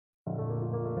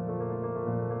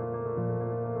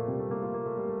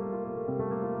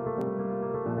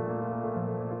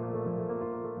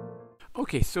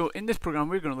Okay, so in this program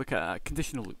we're going to look at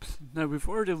conditional loops. Now we've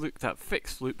already looked at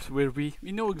fixed loops where we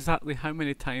know exactly how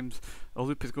many times a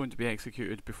loop is going to be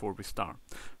executed before we start.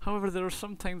 However, there are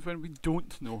some times when we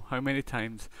don't know how many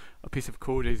times a piece of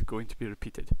code is going to be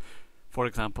repeated. For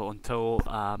example, until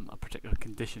a particular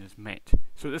condition is met.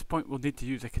 So at this point we'll need to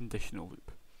use a conditional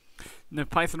loop. Now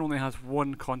Python only has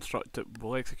one construct that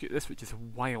will execute this, which is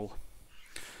while.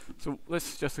 So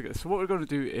let's just look at this. So what we're going to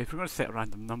do is we're going to set a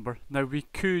random number. Now we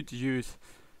could use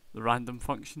the random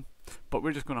function, but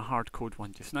we're just going to hard code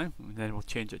one just now, and then we'll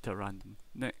change it to a random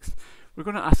next. We're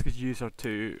going to ask a user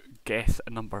to guess a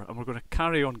number, and we're going to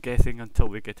carry on guessing until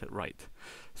we get it right.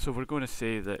 So we're going to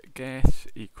say that guess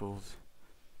equals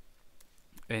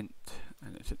int,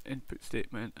 and it's an input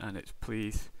statement, and it's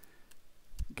please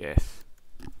guess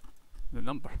the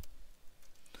number.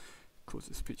 Close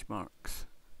the speech marks.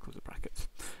 Close the brackets.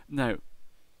 Now,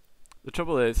 the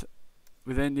trouble is,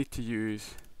 we then need to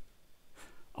use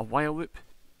a while loop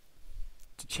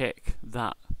to check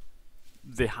that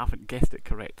they haven't guessed it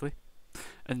correctly,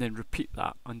 and then repeat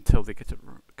that until they get it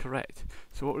correct.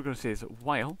 So what we're going to say is that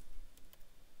while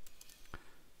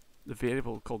the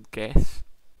variable called guess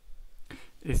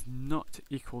is not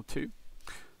equal to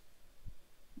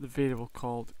the variable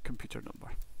called computer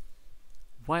number.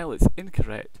 While it's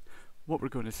incorrect, what we're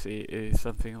going to say is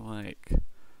something like,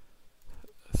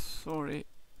 sorry,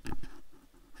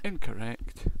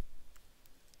 incorrect,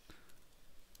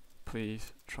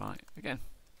 please try again.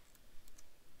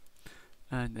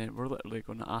 And then we're literally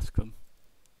going to ask them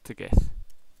to guess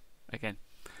again.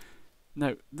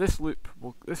 Now this loop,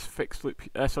 this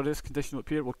conditional loop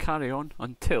here will carry on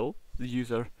until the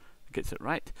user gets it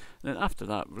right. And then after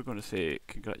that we're going to say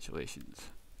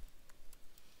congratulations.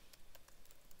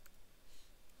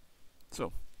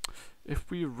 So,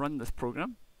 if we run this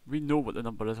program, we know what the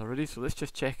number is already, so let's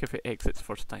just check if it exits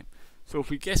first time. So if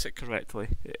we guess it correctly,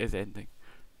 it is ending.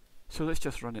 So let's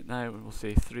just run it now and we'll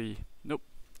say 3, nope,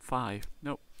 5,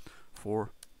 nope,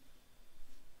 4.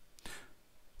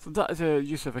 So that is a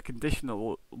use of a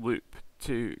conditional loop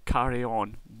to carry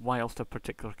on whilst a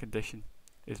particular condition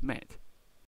is met.